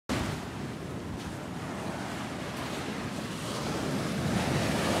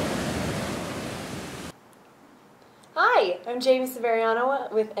Hi, I'm Jamie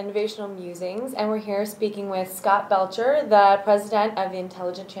Severiano with Innovational Musings, and we're here speaking with Scott Belcher, the president of the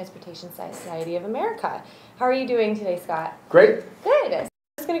Intelligent Transportation Society of America. How are you doing today, Scott? Great. Good. I'm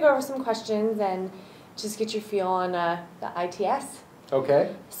just going to go over some questions and just get your feel on the ITS.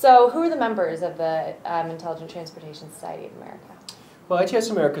 Okay. So, who are the members of the Intelligent Transportation Society of America? Well,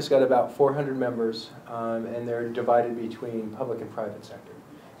 ITS America's got about 400 members, and they're divided between public and private sector.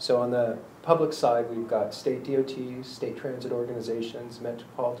 So on the public side, we've got state DOTs, state transit organizations,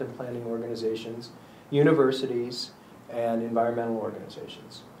 metropolitan planning organizations, universities, and environmental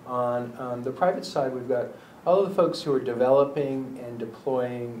organizations. On the private side, we've got all of the folks who are developing and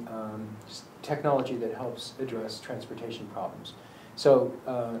deploying technology that helps address transportation problems. So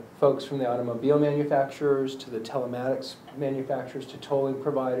folks from the automobile manufacturers to the telematics manufacturers to tolling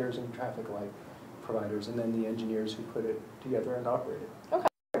providers and traffic light providers, and then the engineers who put it together and operate it. Okay.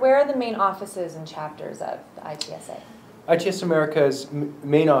 Where are the main offices and chapters of the ITSA? ITS America's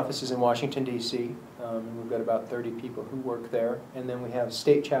main office is in Washington, D.C. We've got about 30 people who work there, and then we have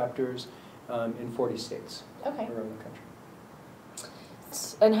state chapters in 40 states around the country.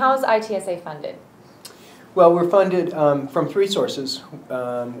 And how is ITSA funded? Well, we're funded from three sources.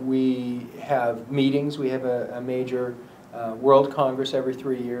 We have meetings. We have a major World Congress every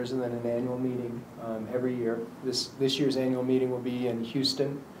 3 years, and then an annual meeting every year. This year's annual meeting will be in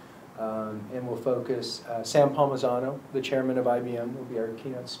Houston, and we'll focus. Sam Palmisano, the chairman of IBM, will be our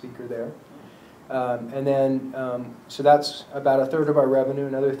keynote speaker there. And then, so that's about a third of our revenue.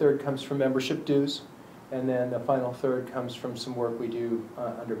 Another third comes from membership dues, and then the final third comes from some work we do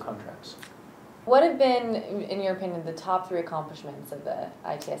under contracts. What have been, in your opinion, the top 3 accomplishments of the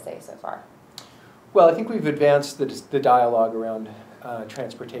ITSA so far? Well, I think we've advanced the dialogue around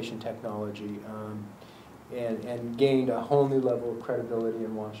transportation technology and gained a whole new level of credibility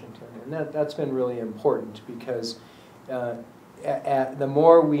in Washington. And that's been really important because the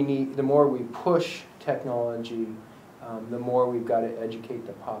more we push technology, the more we've got to educate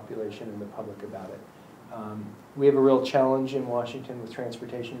the population and the public about it. We have a real challenge in Washington with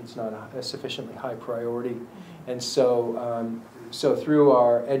transportation. It's not a sufficiently high priority. And so, so through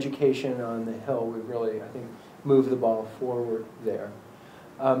our education on the Hill, we've really, I think, moved the ball forward there.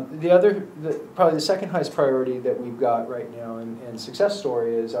 Probably the second highest priority that we've got right now and success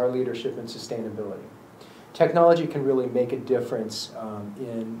story is our leadership in sustainability. Technology can really make a difference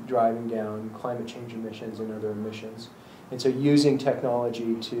in driving down climate change emissions and other emissions. And so using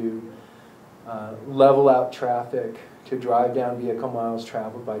technology to level out traffic, to drive down vehicle miles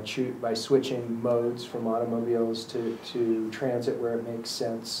traveled by switching modes from automobiles to transit where it makes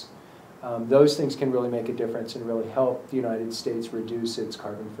sense. Those things can really make a difference and really help the United States reduce its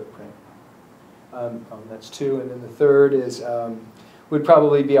carbon footprint. That's 2. And then the third is would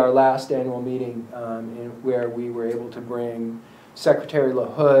probably be our last annual meeting where we were able to bring Secretary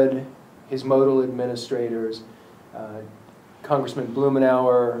LaHood, his modal administrators, Congressman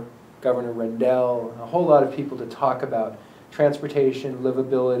Blumenauer, Governor Rendell, a whole lot of people to talk about transportation,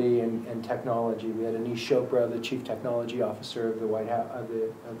 livability, and technology. We had Anish Chopra, the Chief Technology Officer of the White House of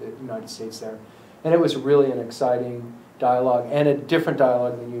the United States there, and it was really an exciting dialogue and a different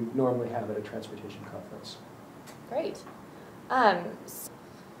dialogue than you normally have at a transportation conference. Great.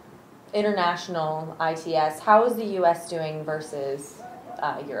 International ITS. How is the U.S. doing versus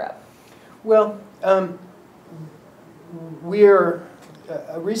Europe? Well,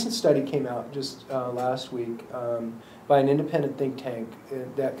 a recent study came out just last week by an independent think tank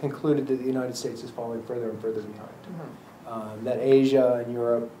that concluded that the United States is falling further and further behind. That Asia and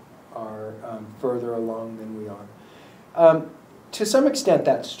Europe are further along than we are. To some extent,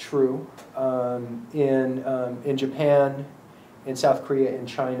 that's true. In Japan, in South Korea, in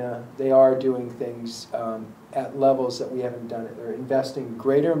China, they are doing things at levels that we haven't done it. They're investing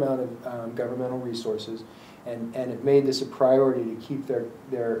greater amount of governmental resources, and it made this a priority to keep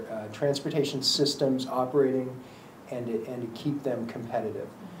their transportation systems operating and to keep them competitive.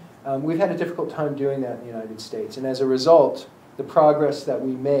 We've had a difficult time doing that in the United States, and as a result, the progress that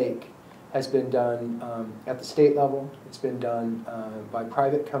we make has been done at the state level. It's been done by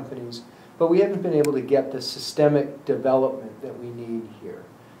private companies, but we haven't been able to get the systemic development that we need here.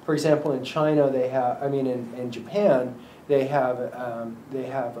 For example, in China, in Japan, they have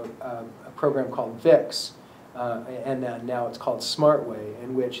a program called VIX, and now it's called SmartWay,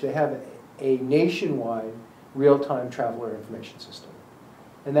 in which they have a nationwide real-time traveler information system.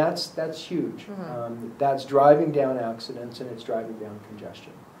 And that's huge. That's driving down accidents, and it's driving down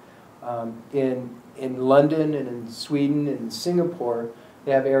congestion. In London and in Sweden and in Singapore,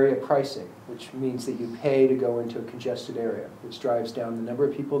 they have area pricing, which means that you pay to go into a congested area, which drives down the number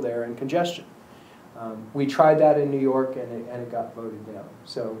of people there and congestion. We tried that in New York, and it got voted down.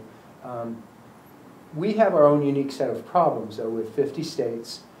 So we have our own unique set of problems, though, with 50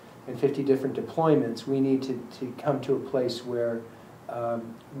 states and 50 different deployments. We need to come to a place where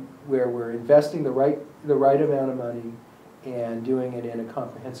we're investing the right amount of money and doing it in a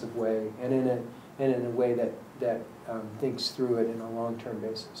comprehensive way, and in a way that thinks through it in a long-term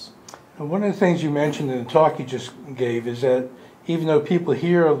basis. And one of the things you mentioned in the talk you just gave is that even though people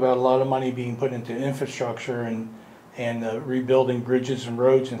hear about a lot of money being put into infrastructure and rebuilding bridges and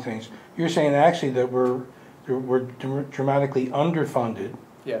roads and things, you're saying actually that we're dramatically underfunded.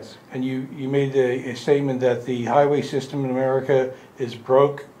 Yes. And you made a statement that the highway system in America is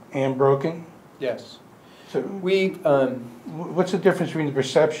broke and broken. Yes. So we. What's the difference between the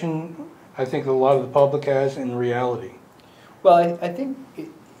perception I think a lot of the public has and reality? Well, I think.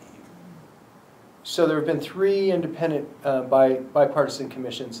 So there have been 3 independent bipartisan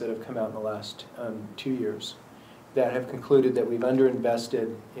commissions that have come out in the last 2 years that have concluded that we've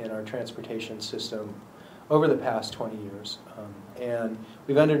underinvested in our transportation system over the past 20 years. And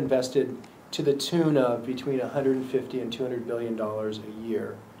we've underinvested to the tune of between $150 and $200 billion a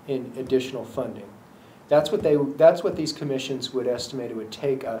year in additional funding. That's what these commissions would estimate it would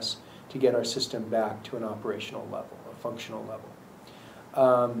take us to get our system back to an operational level, a functional level.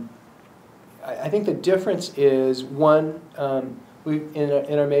 I think the difference is, one,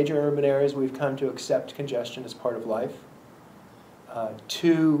 in our major urban areas, we've come to accept congestion as part of life.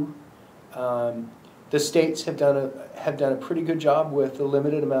 2, the states have done a pretty good job with the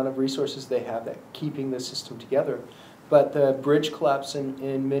limited amount of resources they have at keeping the system together. But the bridge collapse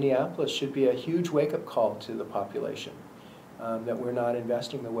in Minneapolis should be a huge wake-up call to the population, that we're not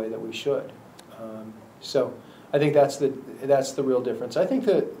investing the way that we should. So I think that's the real difference. I think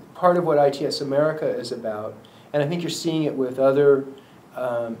that part of what ITS America is about, and I think you're seeing it with other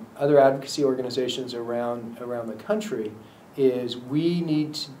advocacy organizations around the country, is we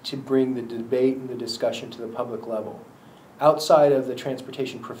need to bring the debate and the discussion to the public level, outside of the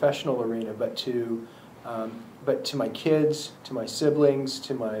transportation professional arena, but to my kids, to my siblings,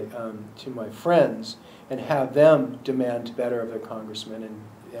 to my friends, and have them demand better of their congressmen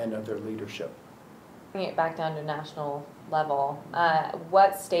and of their leadership. Bring it back down to national level.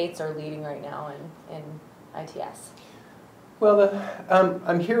 What states are leading right now in ITS? Well,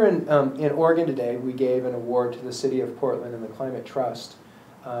 I'm here in Oregon today. We gave an award to the City of Portland and the Climate Trust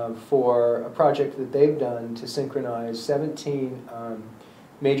for a project that they've done to synchronize 17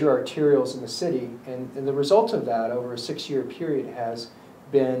 major arterials in the city. And the result of that over a 6-year period has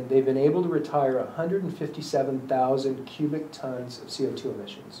been they've been able to retire 157,000 cubic tons of CO2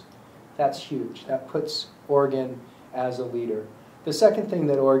 emissions. That's huge. That puts Oregon as a leader. The second thing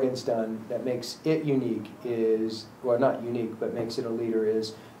that Oregon's done that makes it unique is, well, not unique, but makes it a leader,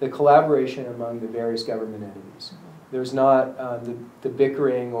 is the collaboration among the various government entities. There's not the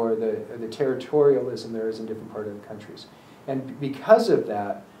bickering or the territorialism there is in different parts of the countries. And because of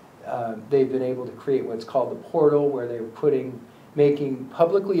that, they've been able to create what's called the portal, where they're making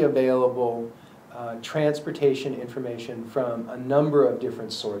publicly available transportation information from a number of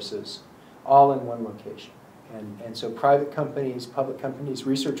different sources, all in one location. And so private companies, public companies,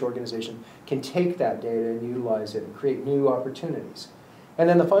 research organizations can take that data and utilize it and create new opportunities. And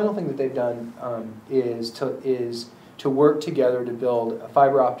then the final thing that they've done is to work together to build a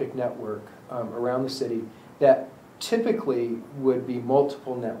fiber optic network around the city that typically would be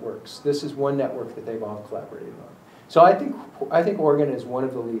multiple networks. This is one network that they've all collaborated on. So I think Oregon is one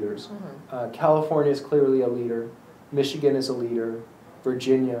of the leaders. Mm-hmm. California is clearly a leader. Michigan is a leader.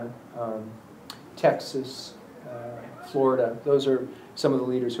 Virginia, Texas, Florida. Those are some of the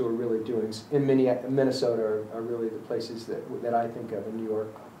leaders who are really doing. In Minnesota are really the places that I think of. In New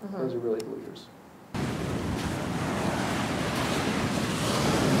York, mm-hmm. Those are really the leaders.